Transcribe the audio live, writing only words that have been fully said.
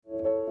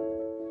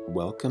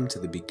Welcome to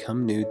the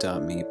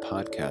BecomeNew.me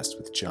podcast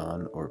with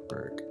John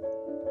Ortberg.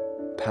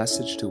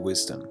 Passage to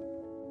Wisdom,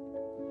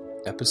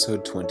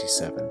 Episode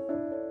 27.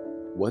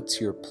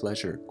 What's your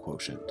pleasure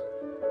quotient?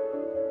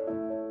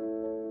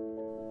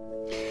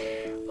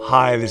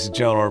 Hi, this is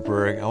John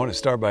Ortberg. I want to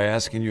start by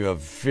asking you a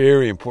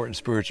very important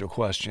spiritual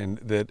question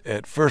that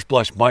at first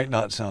blush might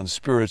not sound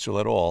spiritual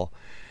at all.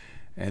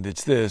 And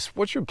it's this: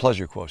 what's your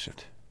pleasure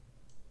quotient?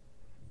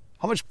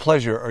 How much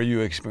pleasure are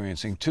you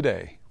experiencing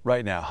today,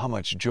 right now? How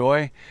much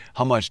joy,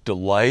 how much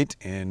delight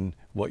in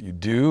what you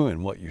do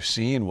and what you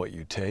see and what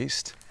you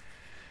taste?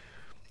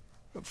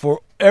 For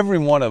every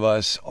one of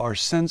us, our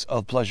sense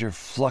of pleasure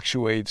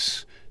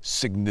fluctuates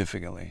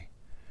significantly.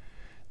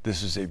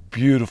 This is a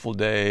beautiful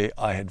day.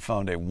 I had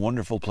found a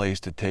wonderful place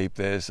to tape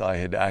this. I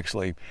had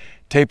actually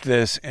taped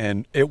this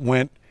and it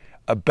went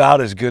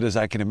about as good as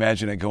I can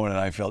imagine it going,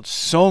 and I felt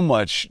so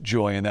much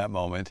joy in that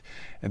moment.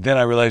 And then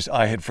I realized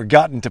I had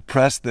forgotten to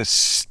press the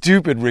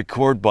stupid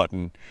record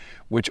button,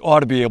 which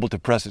ought to be able to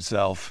press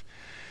itself.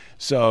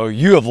 So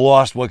you have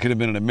lost what could have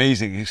been an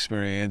amazing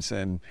experience.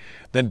 And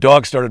then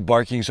dogs started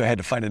barking, so I had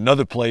to find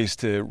another place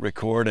to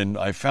record, and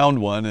I found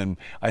one, and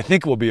I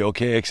think we'll be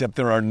okay, except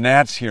there are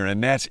gnats here,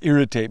 and gnats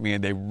irritate me,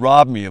 and they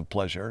rob me of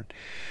pleasure.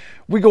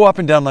 We go up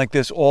and down like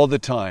this all the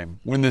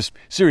time. We're in this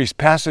series,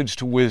 Passage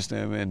to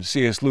Wisdom, and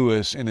C.S.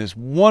 Lewis, in his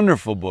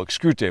wonderful book,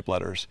 Screwtape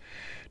Letters,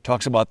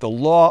 talks about the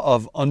law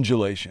of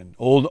undulation.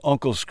 Old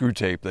Uncle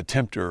Screwtape, the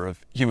tempter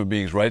of human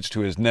beings, writes to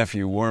his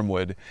nephew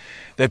Wormwood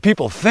that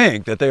people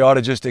think that they ought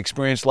to just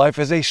experience life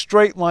as a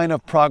straight line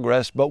of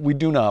progress, but we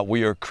do not.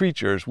 We are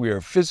creatures, we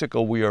are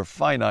physical, we are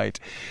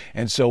finite,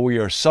 and so we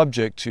are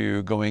subject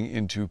to going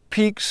into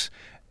peaks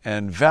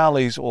and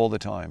valleys all the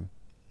time.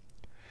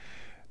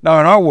 Now,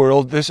 in our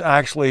world, this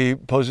actually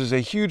poses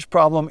a huge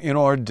problem in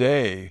our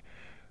day.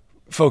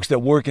 Folks that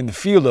work in the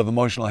field of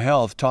emotional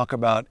health talk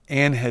about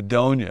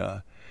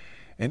anhedonia,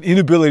 an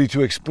inability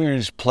to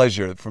experience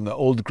pleasure, from the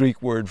old Greek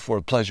word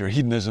for pleasure,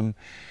 hedonism,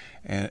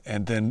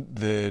 and then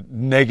the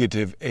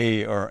negative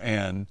a or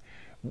an.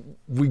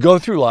 We go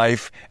through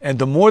life, and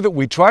the more that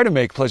we try to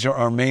make pleasure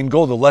our main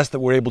goal, the less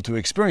that we're able to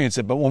experience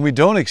it. But when we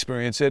don't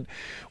experience it,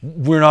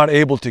 we're not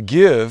able to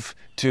give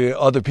to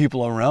other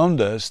people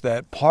around us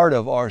that part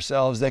of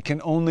ourselves that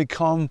can only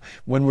come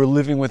when we're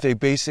living with a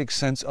basic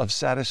sense of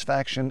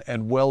satisfaction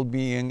and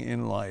well-being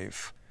in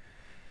life.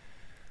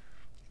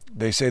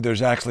 They say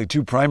there's actually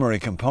two primary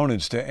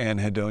components to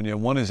anhedonia.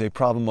 One is a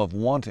problem of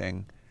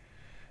wanting.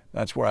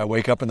 That's where I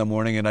wake up in the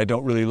morning and I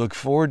don't really look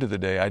forward to the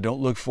day. I don't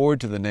look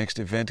forward to the next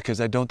event because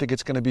I don't think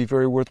it's going to be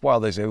very worthwhile.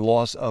 There's a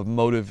loss of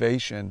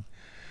motivation,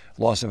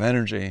 loss of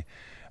energy,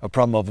 a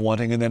problem of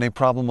wanting, and then a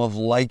problem of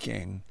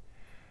liking.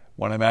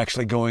 When I'm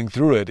actually going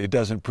through it, it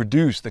doesn't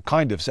produce the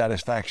kind of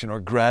satisfaction or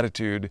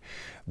gratitude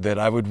that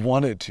I would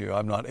want it to.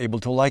 I'm not able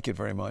to like it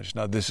very much.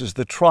 Now, this is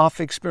the trough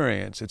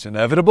experience. It's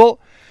inevitable,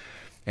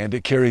 and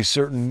it carries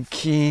certain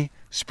key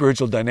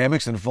spiritual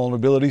dynamics and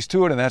vulnerabilities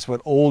to it, and that's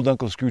what old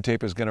Uncle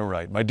Screwtape is going to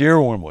write. My dear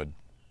Wormwood,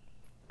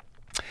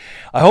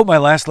 I hope my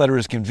last letter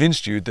has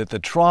convinced you that the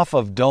trough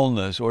of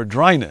dullness or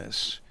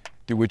dryness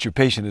through which your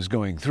patient is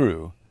going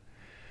through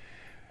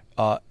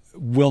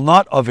will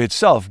not of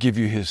itself give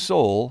you his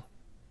soul,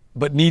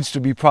 but needs to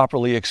be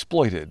properly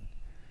exploited.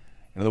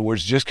 In other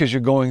words, just because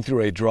you're going through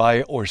a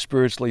dry or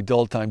spiritually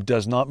dull time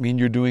does not mean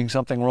you're doing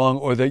something wrong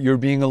or that you're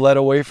being led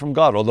away from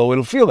God, although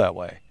it'll feel that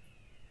way.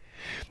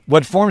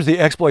 What forms the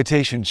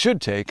exploitation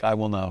should take, I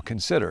will now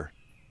consider.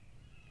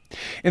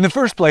 In the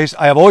first place,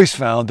 I have always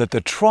found that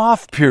the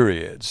trough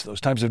periods,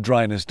 those times of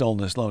dryness,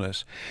 dullness,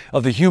 lowness,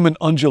 of the human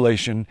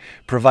undulation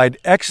provide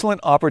excellent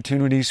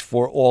opportunities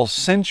for all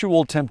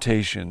sensual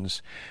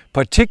temptations,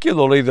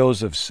 particularly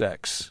those of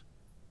sex.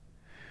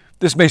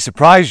 This may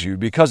surprise you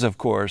because, of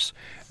course,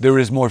 there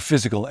is more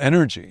physical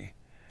energy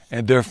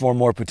and therefore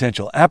more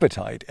potential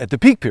appetite at the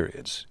peak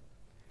periods.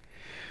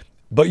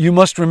 But you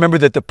must remember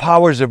that the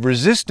powers of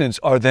resistance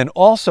are then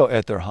also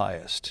at their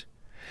highest.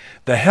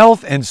 The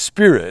health and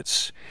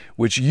spirits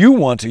which you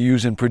want to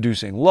use in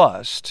producing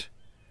lust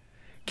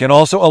can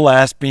also,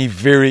 alas, be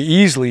very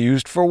easily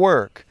used for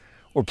work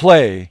or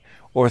play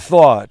or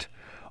thought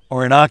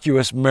or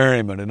innocuous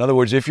merriment. In other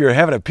words, if you're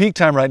having a peak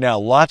time right now,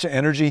 lots of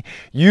energy,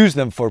 use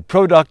them for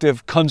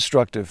productive,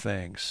 constructive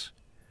things.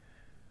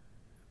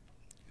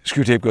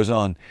 Screwtape goes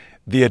on,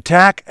 the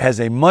attack has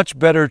a much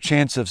better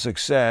chance of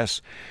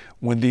success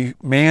when the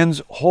man's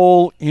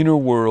whole inner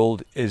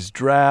world is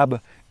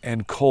drab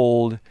and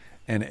cold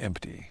and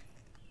empty.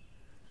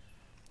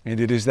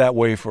 And it is that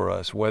way for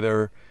us,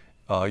 whether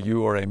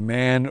you are a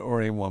man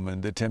or a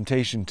woman. The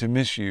temptation to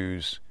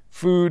misuse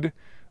food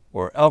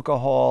or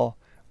alcohol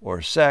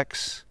or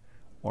sex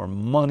or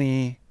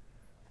money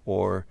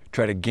or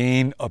try to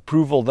gain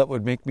approval that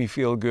would make me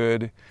feel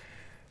good,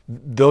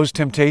 those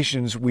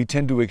temptations we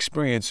tend to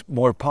experience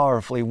more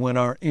powerfully when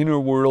our inner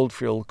world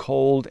feels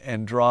cold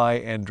and dry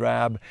and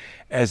drab,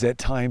 as at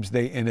times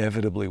they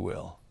inevitably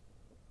will.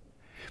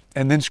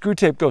 And then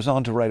Screwtape goes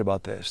on to write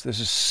about this. This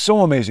is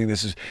so amazing.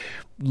 This is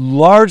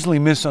largely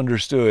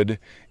misunderstood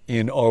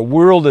in our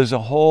world as a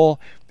whole,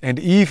 and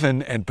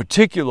even and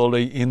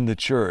particularly in the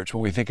church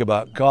when we think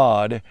about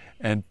God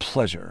and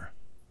pleasure.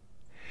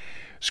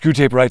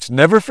 Screwtape writes,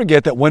 "Never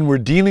forget that when we're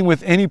dealing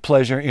with any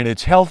pleasure in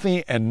its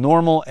healthy and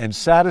normal and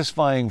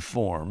satisfying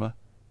form,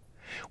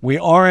 we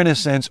are in a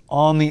sense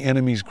on the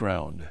enemy's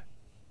ground.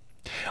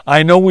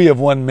 I know we have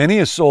won many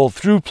a soul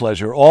through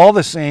pleasure. All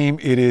the same,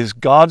 it is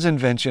God's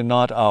invention,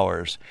 not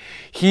ours.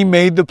 He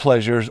made the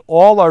pleasures.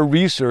 All our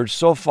research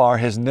so far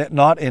has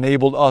not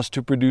enabled us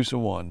to produce a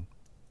one.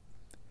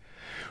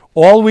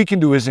 All we can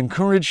do is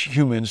encourage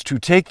humans to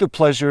take the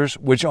pleasures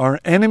which our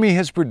enemy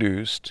has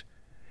produced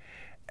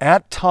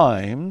at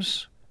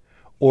times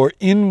or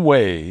in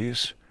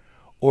ways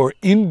or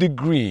in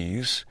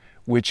degrees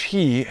which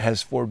he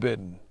has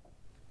forbidden."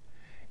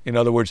 In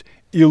other words,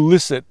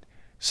 illicit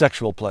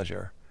sexual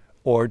pleasure,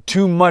 or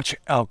too much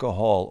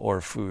alcohol or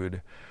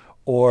food,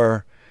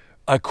 or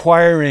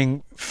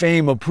acquiring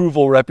fame,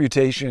 approval,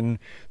 reputation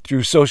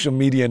through social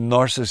media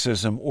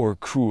narcissism or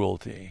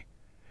cruelty.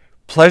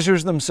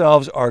 Pleasures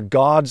themselves are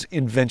God's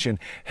invention.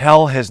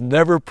 Hell has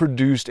never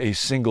produced a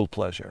single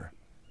pleasure.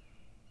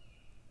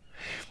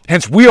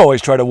 Hence, we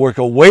always try to work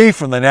away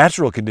from the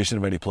natural condition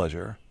of any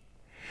pleasure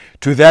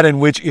to that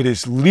in which it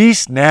is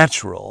least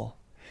natural,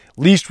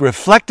 least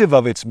reflective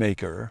of its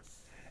maker,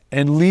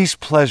 and least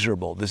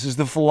pleasurable. This is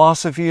the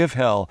philosophy of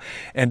hell,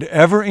 and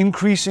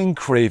ever-increasing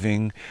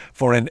craving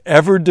for an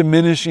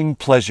ever-diminishing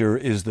pleasure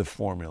is the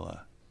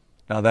formula.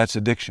 Now that's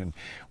addiction.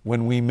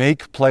 When we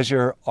make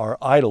pleasure our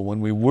idol,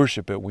 when we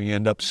worship it, we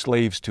end up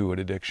slaves to an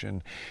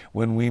addiction.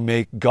 When we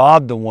make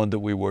God the one that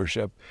we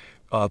worship,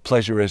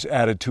 pleasure is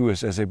added to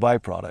us as a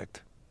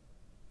byproduct.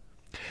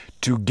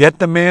 To get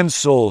the man's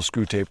soul,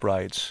 Screwtape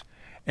writes,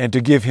 and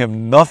to give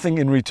him nothing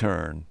in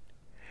return,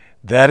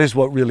 that is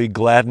what really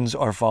gladdens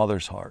our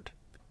Father's heart.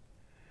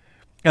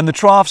 And the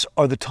troughs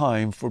are the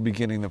time for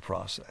beginning the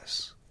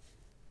process.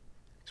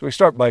 So we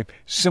start by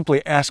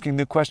simply asking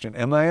the question,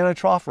 am I in a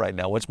trough right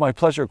now? What's my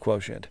pleasure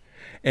quotient?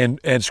 And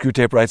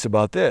Screwtape writes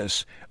about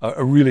this,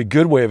 a really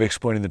good way of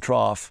explaining the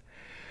trough,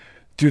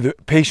 through the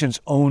patient's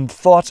own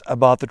thoughts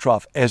about the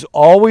trough. As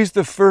always,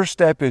 the first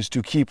step is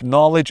to keep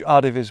knowledge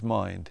out of his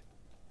mind.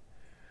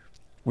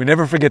 We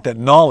never forget that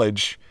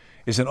knowledge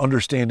is an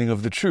understanding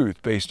of the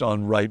truth based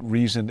on right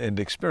reason and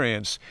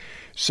experience.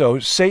 So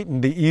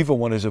Satan, the evil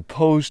one, is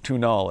opposed to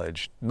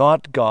knowledge,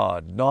 not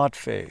God, not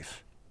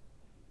faith.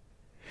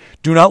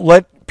 Do not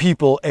let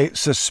people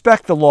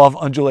suspect the law of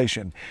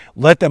undulation.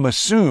 Let them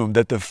assume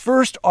that the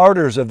first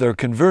ardors of their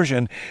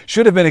conversion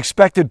should have been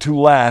expected to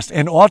last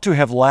and ought to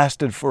have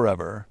lasted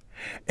forever,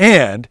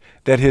 and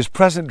that his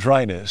present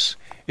dryness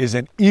is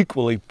an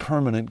equally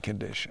permanent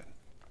condition.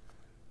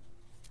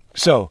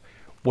 So,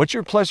 what's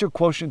your pleasure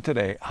quotient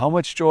today? How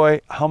much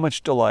joy? How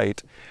much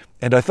delight?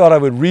 And I thought I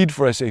would read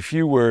for us a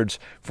few words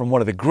from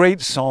one of the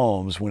great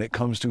Psalms when it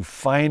comes to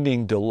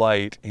finding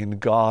delight in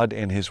God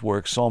and His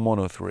work, Psalm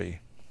 103.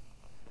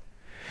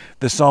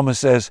 The psalmist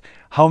says,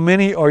 "How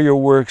many are your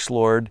works,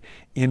 Lord?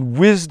 In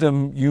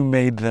wisdom you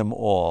made them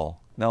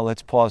all." Now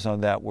let's pause on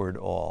that word,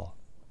 all.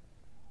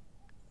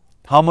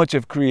 How much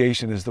of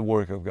creation is the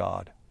work of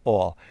God?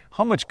 All.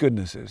 How much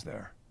goodness is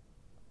there?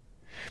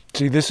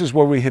 See, this is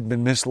where we had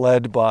been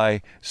misled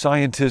by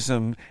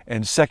scientism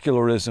and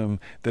secularism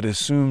that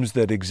assumes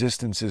that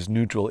existence is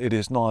neutral. It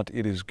is not,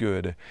 it is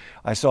good.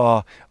 I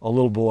saw a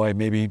little boy,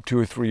 maybe 2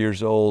 or 3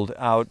 years old,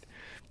 out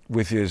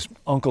with his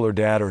uncle or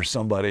dad or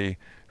somebody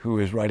who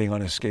is riding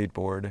on a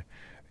skateboard,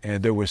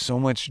 and there was so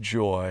much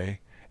joy,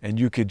 and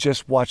you could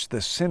just watch the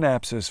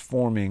synapses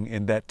forming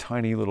in that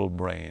tiny little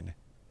brain.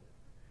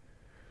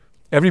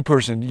 Every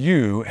person,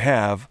 you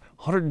have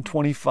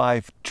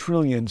 125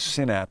 trillion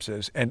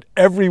synapses, and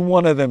every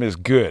one of them is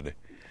good.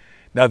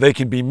 Now, they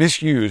can be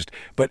misused,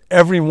 but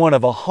every one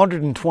of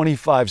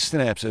 125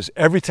 synapses,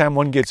 every time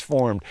one gets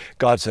formed,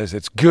 God says,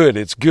 it's good,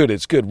 it's good,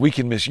 it's good. We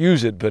can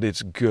misuse it, but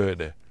it's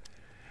good.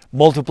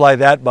 Multiply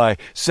that by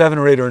 7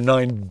 or 8 or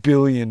 9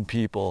 billion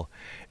people.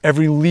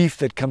 Every leaf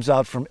that comes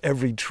out from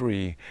every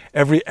tree,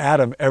 every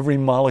atom, every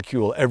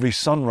molecule, every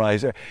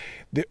sunrise.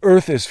 The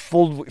earth is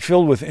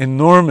filled with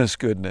enormous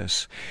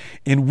goodness.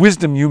 In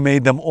wisdom you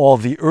made them all.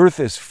 The earth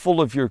is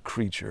full of your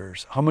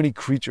creatures. How many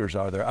creatures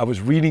are there? I was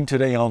reading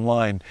today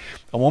online.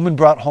 A woman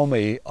brought home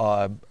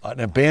an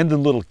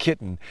abandoned little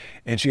kitten,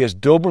 and she has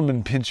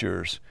Doberman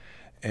pinschers.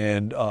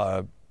 And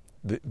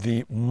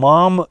the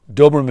mom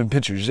Doberman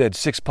pinscher, she had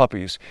 6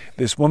 puppies.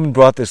 This woman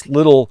brought this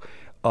little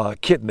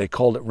kitten, they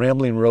called it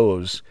Rambling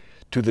Rose,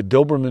 to the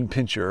Doberman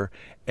pinscher,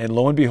 and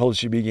lo and behold,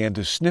 she began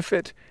to sniff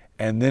it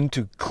and then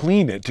to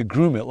clean it, to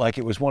groom it like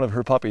it was one of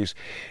her puppies.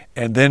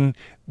 And then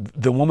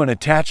the woman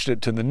attached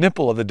it to the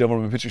nipple of the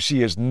Doberman pinscher.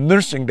 She is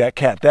nursing that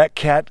cat. That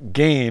cat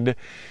gained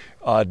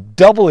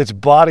double its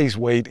body's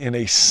weight in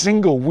a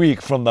single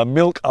week from the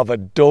milk of a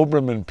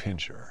Doberman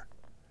pinscher.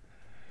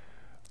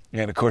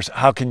 And of course,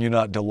 how can you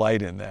not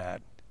delight in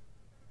that?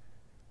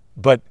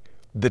 But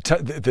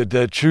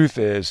the truth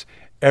is,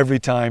 every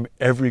time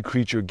every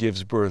creature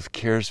gives birth,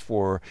 cares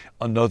for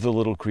another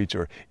little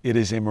creature. It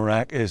is a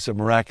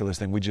miraculous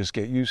thing. We just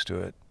get used to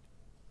it.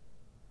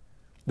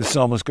 The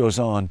psalmist goes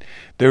on,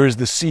 there is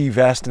the sea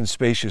vast and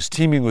spacious,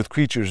 teeming with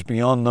creatures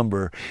beyond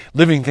number,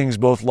 living things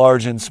both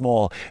large and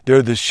small.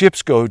 There the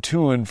ships go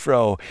to and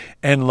fro,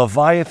 and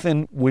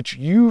Leviathan which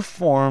you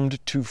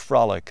formed to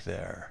frolic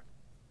there.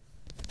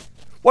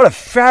 What a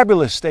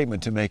fabulous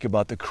statement to make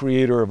about the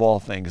creator of all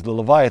things, the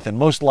Leviathan,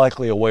 most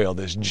likely a whale,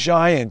 this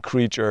giant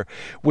creature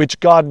which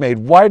God made.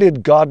 Why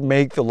did God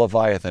make the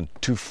Leviathan?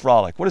 To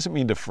frolic. What does it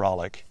mean to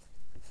frolic?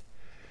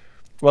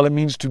 Well, it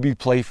means to be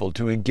playful,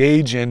 to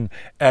engage in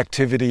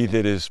activity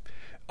that is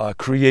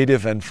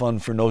creative and fun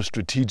for no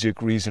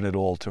strategic reason at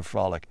all, to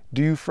frolic.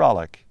 Do you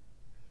frolic?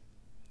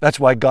 That's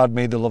why God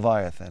made the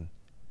Leviathan.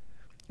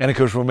 And of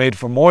course, we're made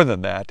for more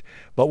than that,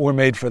 but we're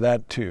made for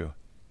that too.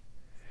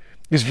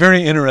 It's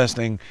very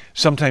interesting.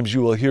 Sometimes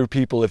you will hear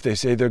people, if they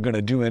say they're going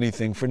to do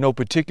anything for no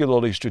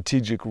particularly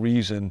strategic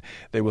reason,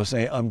 they will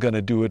say, I'm going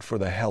to do it for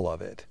the hell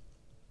of it.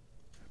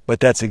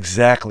 But that's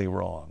exactly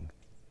wrong.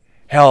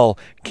 Hell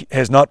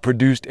has not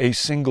produced a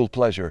single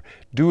pleasure.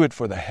 Do it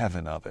for the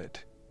heaven of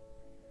it.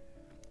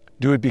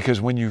 Do it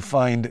because when you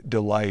find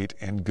delight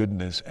and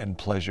goodness and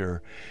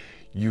pleasure,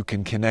 you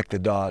can connect the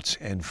dots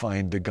and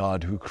find the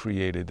God who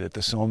created it.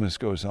 The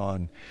psalmist goes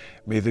on,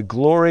 may the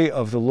glory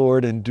of the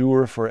Lord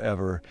endure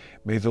forever.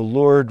 May the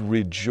Lord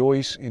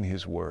rejoice in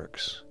his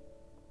works.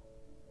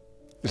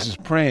 This is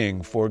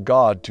praying for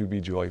God to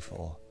be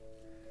joyful.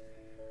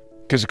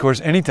 Because, of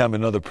course, anytime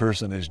another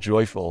person is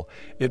joyful,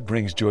 it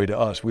brings joy to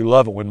us. We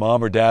love it when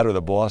mom or dad or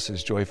the boss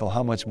is joyful.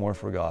 How much more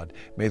for God?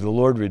 May the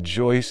Lord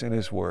rejoice in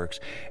his works.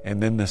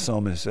 And then the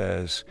psalmist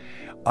says,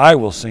 I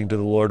will sing to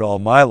the Lord all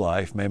my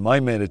life. May my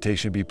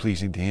meditation be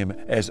pleasing to him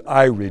as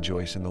I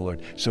rejoice in the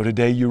Lord. So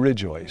today you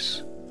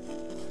rejoice.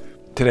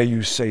 Today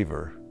you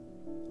savor,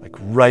 like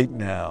right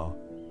now,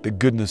 the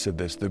goodness of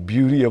this, the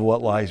beauty of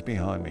what lies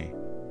behind me.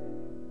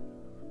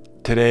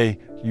 Today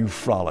you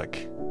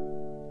frolic.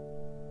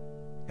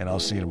 And I'll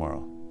see you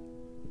tomorrow.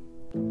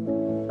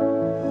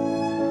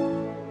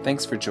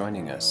 Thanks for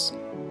joining us.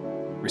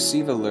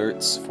 Receive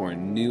alerts for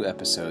new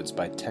episodes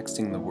by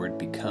texting the word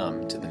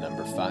BECOME to the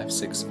number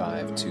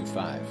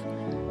 56525,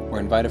 or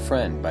invite a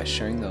friend by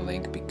sharing the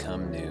link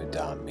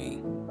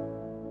becomenew.me.